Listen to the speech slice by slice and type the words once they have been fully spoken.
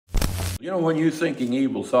You know, when you're thinking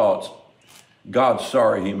evil thoughts, God's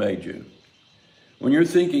sorry he made you. When you're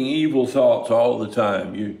thinking evil thoughts all the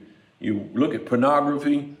time, you look at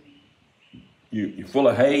pornography, you're full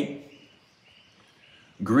of hate,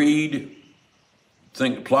 greed,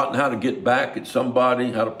 plotting how to get back at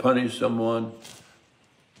somebody, how to punish someone.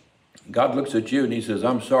 God looks at you and he says,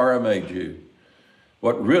 I'm sorry I made you.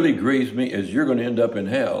 What really grieves me is you're going to end up in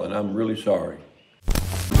hell, and I'm really sorry.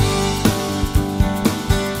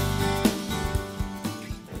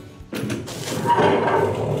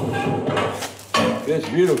 Fits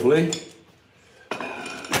beautifully.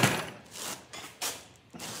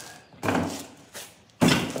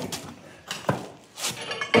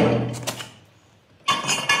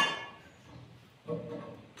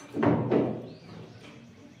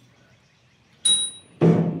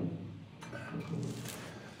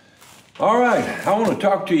 All right, I want to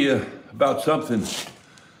talk to you about something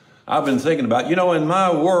I've been thinking about. You know, in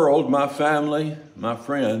my world, my family, my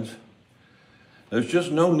friends, there's just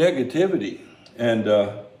no negativity. And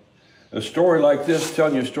a story like this,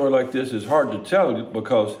 telling you a story like this is hard to tell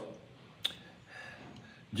because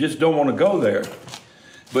you just don't want to go there.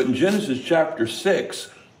 But in Genesis chapter 6,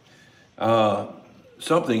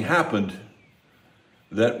 something happened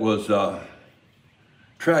that was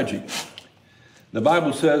tragic. The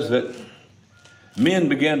Bible says that men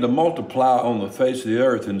began to multiply on the face of the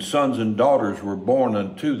earth, and sons and daughters were born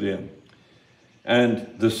unto them.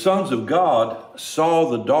 And the sons of God saw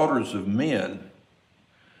the daughters of men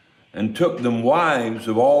and took them wives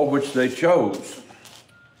of all which they chose.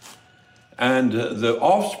 And the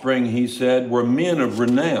offspring, he said, were men of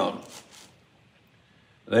renown.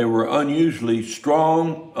 They were unusually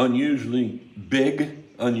strong, unusually big,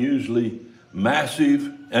 unusually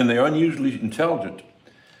massive, and they're unusually intelligent.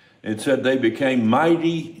 It said they became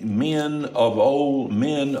mighty men of old,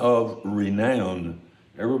 men of renown.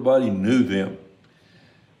 Everybody knew them.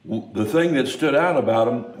 The thing that stood out about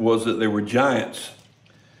them was that they were giants.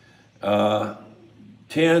 10,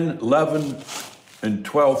 11, and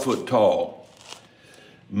 12 foot tall.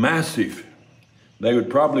 Massive. They would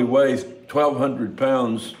probably weigh 1,200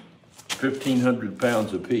 pounds, 1,500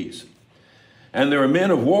 pounds apiece. And they were men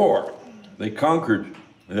of war. They conquered.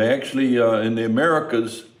 They actually, in the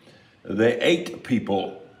Americas, they ate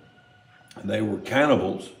people. They were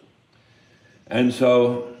cannibals. And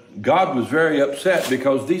so God was very upset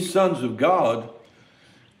because these sons of God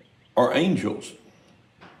are angels.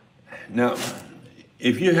 Now,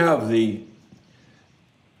 if you have the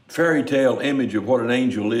fairy tale image of what an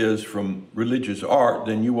angel is from religious art,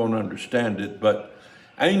 then you won't understand it. But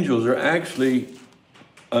angels are actually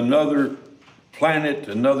another planet,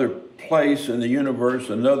 another place in the universe,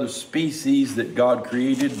 another species that God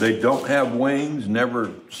created. They don't have wings. Never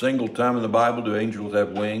a single time in the Bible do angels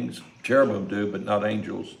have wings. Cherubim do, but not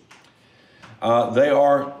angels. They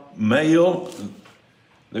are male.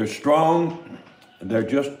 They're strong. They're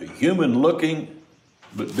just human looking,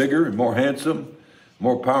 but bigger and more handsome,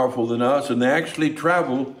 more powerful than us. And they actually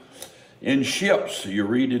travel in ships. You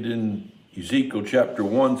read it in Ezekiel chapter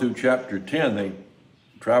 1 through chapter 10. They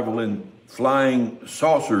travel in flying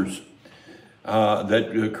saucers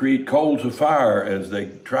that create coals of fire as they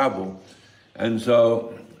travel. And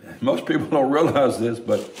so most people don't realize this,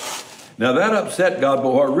 but now that upset God.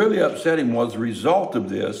 But what really upset him was the result of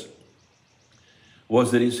this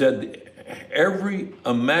was that he said, every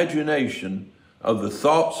imagination of the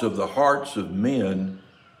thoughts of the hearts of men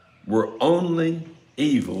were only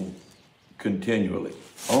evil continually.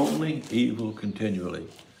 Only evil continually.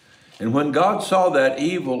 And when God saw that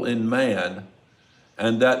evil in man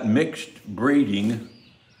and that mixed breeding,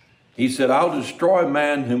 he said, I'll destroy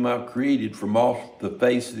man whom I've created from off the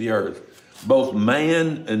face of the earth, both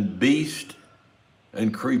man and beast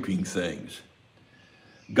and creeping things.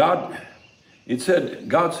 God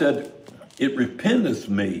said, it repenteth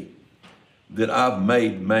me that I've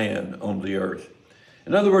made man on the earth.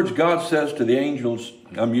 In other words, God says to the angels,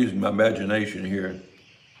 I'm using my imagination here.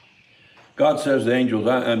 God says to the angels,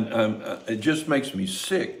 it just makes me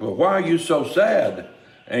sick. Well, why are you so sad?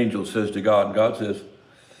 Angel says to God. And God says,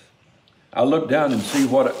 I look down and see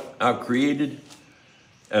what I've created,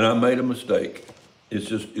 and I made a mistake.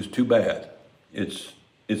 It's too bad. It's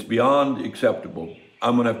beyond acceptable.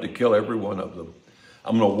 I'm going to have to kill every one of them.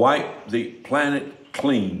 I'm going to wipe the planet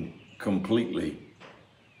clean completely.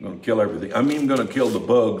 I'm going to kill everything. I'm even going to kill the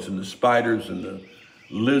bugs and the spiders and the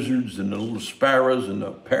lizards and the little sparrows and the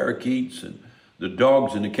parakeets and the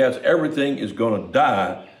dogs and the cats. Everything is going to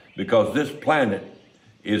die because this planet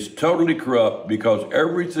is totally corrupt, because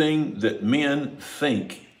everything that men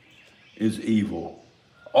think is evil.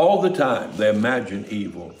 All the time they imagine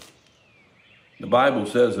evil. The Bible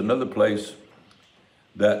says another place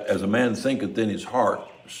that as a man thinketh in his heart,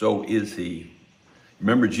 so is he.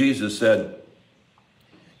 Remember, Jesus said,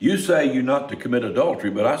 you say you're not to commit adultery,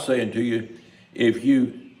 but I say unto you, if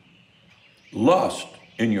you lust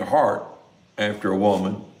in your heart after a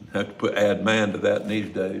woman, have to add man to that in these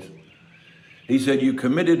days. He said, you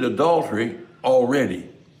committed adultery already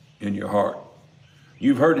in your heart.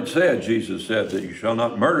 You've heard it said, Jesus said, that you shall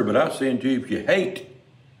not murder, but I say unto you, if you hate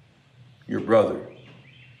your brother,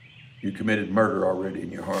 you committed murder already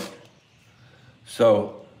in your heart.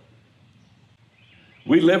 So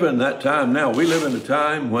we live in that time now. We live in a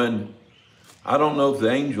time when I don't know if the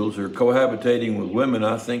angels are cohabitating with women.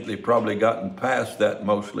 I think they've probably gotten past that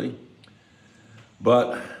mostly.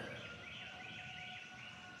 But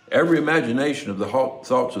every imagination of the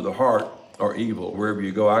thoughts of the heart are evil wherever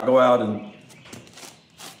you go. I go out and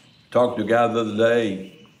talked to a guy the other day,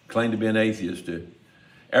 he claimed to be an atheist.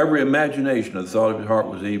 Every imagination of the thought of his heart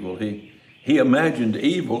was evil. He imagined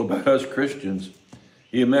evil about us Christians.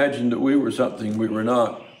 He imagined that we were something we were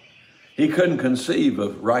not. He couldn't conceive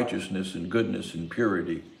of righteousness and goodness and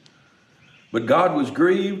purity. But God was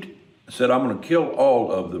grieved, said, I'm going to kill all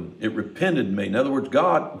of them. It repented me. In other words,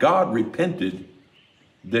 God repented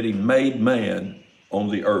that he made man on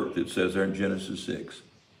the earth, it says there in Genesis 6.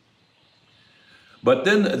 But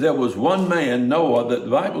then there was one man, Noah, that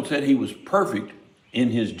the Bible said he was perfect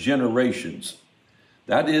in his generations.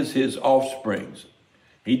 That is his offsprings.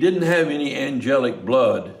 He didn't have any angelic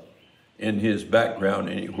blood in his background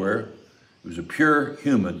anywhere. He was a pure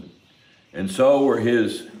human. And so were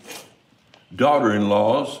his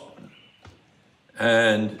daughter-in-laws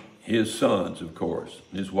and his sons, of course,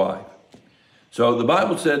 his wife. So the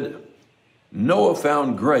Bible said Noah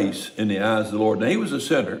found grace in the eyes of the Lord. Now, he was a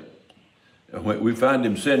sinner. We find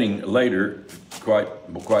him sinning later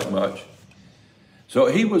quite much. So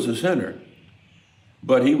he was a sinner,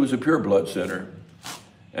 but he was a pure blood sinner.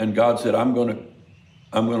 And God said, I'm going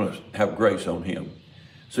to have grace on him.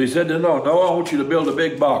 So he said, no, I want you to build a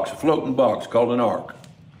big box, a floating box called an ark.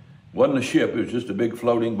 It wasn't a ship, it was just a big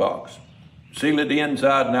floating box. Seal it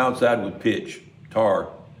inside and outside with pitch, tar,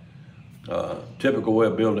 typical way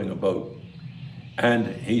of building a boat. And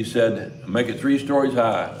he said, make it 3 stories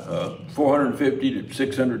high, 450 to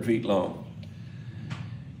 600 feet long.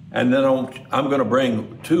 And then I'm going to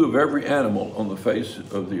bring 2 of every animal on the face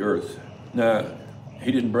of the earth. Now,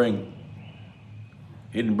 he didn't bring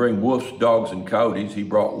wolves, dogs, and coyotes. He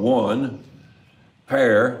brought 1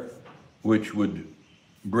 pair, which would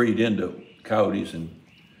breed into coyotes and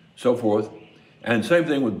so forth. And same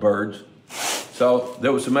thing with birds. So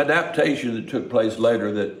there was some adaptation that took place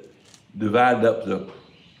later that divided up the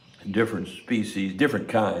different species, different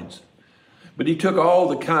kinds. But he took all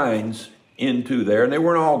the kinds into there, and they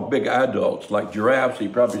weren't all big adults like giraffes. He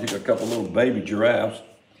probably took a couple little baby giraffes,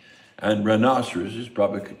 and rhinoceroses,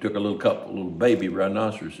 probably took a couple little baby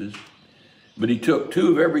rhinoceroses. But he took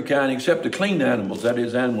 2 of every kind except the clean animals, that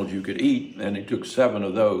is animals you could eat, and he took 7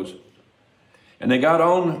 of those. And they got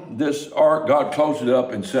on this ark, God closed it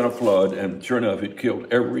up and sent a flood, and sure enough, it killed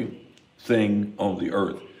everything on the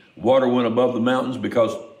earth. Water went above the mountains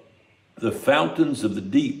because the fountains of the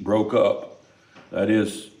deep broke up. That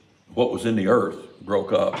is, what was in the earth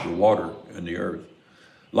broke up, the water in the earth.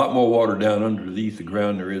 A lot more water down underneath the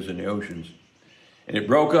ground there is in the oceans. And it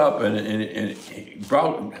broke up, and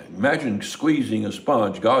imagine squeezing a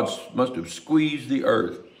sponge. God must have squeezed the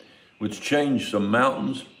earth, which changed some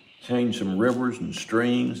mountains, changed some rivers and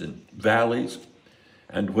streams and valleys.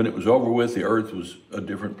 And when it was over with, the earth was a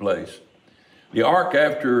different place. The ark,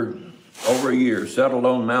 after over a year, settled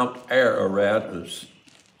on Mount Ararat. It's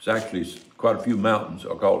actually quite a few mountains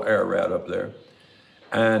are called Ararat up there.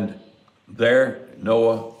 And there,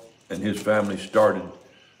 Noah and his family started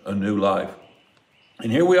a new life. And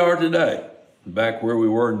here we are today, back where we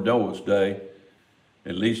were in Noah's day,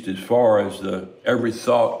 at least as far as every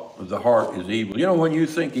thought of the heart is evil. You know, when you're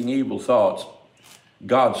thinking evil thoughts,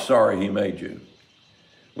 God's sorry he made you.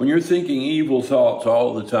 When you're thinking evil thoughts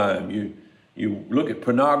all the time, you look at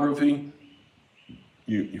pornography,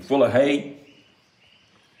 you're full of hate,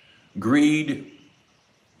 greed,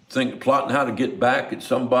 plotting how to get back at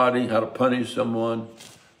somebody, how to punish someone.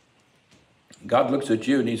 God looks at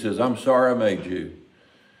you and he says, I'm sorry I made you.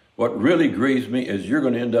 What really grieves me is you're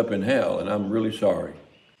going to end up in hell, and I'm really sorry.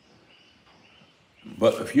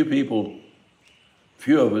 But a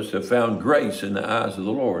few of us have found grace in the eyes of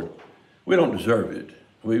the Lord. We don't deserve it.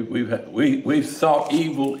 We've thought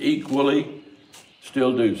evil equally,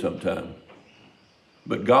 still do sometimes.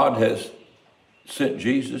 But God has sent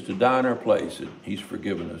Jesus to die in our place, and he's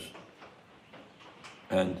forgiven us.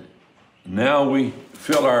 And now we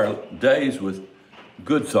fill our days with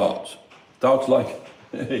good thoughts. Thoughts like,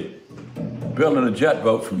 hey, building a jet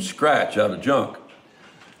boat from scratch out of junk.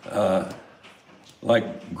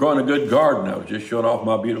 Like growing a good garden. I was just showing off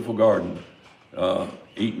my beautiful garden.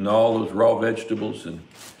 Eating all those raw vegetables and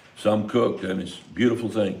some cooked, and it's a beautiful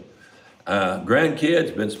thing.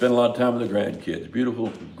 Grandkids, been spending a lot of time with the grandkids. Beautiful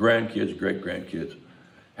grandkids, great grandkids.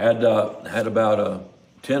 Had about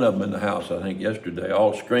 10 of them in the house, I think, yesterday,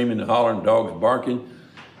 all screaming and hollering, dogs barking.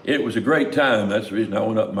 It was a great time. That's the reason I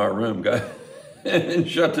went up in my room, guys, and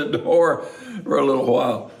shut the door for a little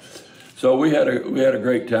while. So we had a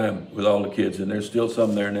great time with all the kids, and there's still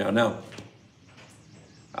some there now. Now,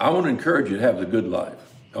 I want to encourage you to have the good life.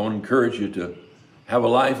 I want to encourage you to have a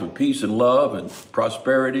life of peace and love and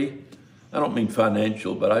prosperity. I don't mean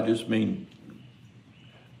financial, but I just mean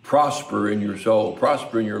prosper in your soul,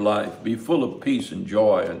 prosper in your life, be full of peace and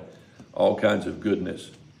joy and all kinds of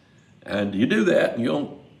goodness. And you do that, and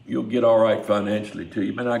you'll get all right financially too.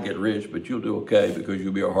 You may not get rich, but you'll do okay because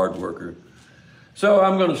you'll be a hard worker. So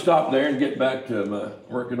I'm going to stop there and get back to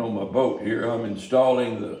working on my boat here. I'm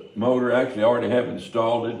installing the motor. Actually, I already have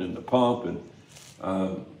installed it, and the pump,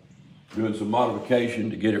 and doing some modification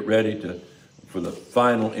to get it ready for the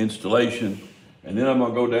final installation. And then I'm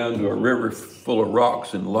going to go down to a river full of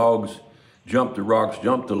rocks and logs, jump the rocks,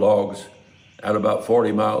 jump the logs at about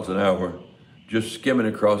 40 miles an hour, just skimming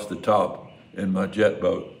across the top in my jet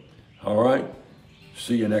boat. All right?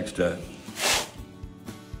 See you next time.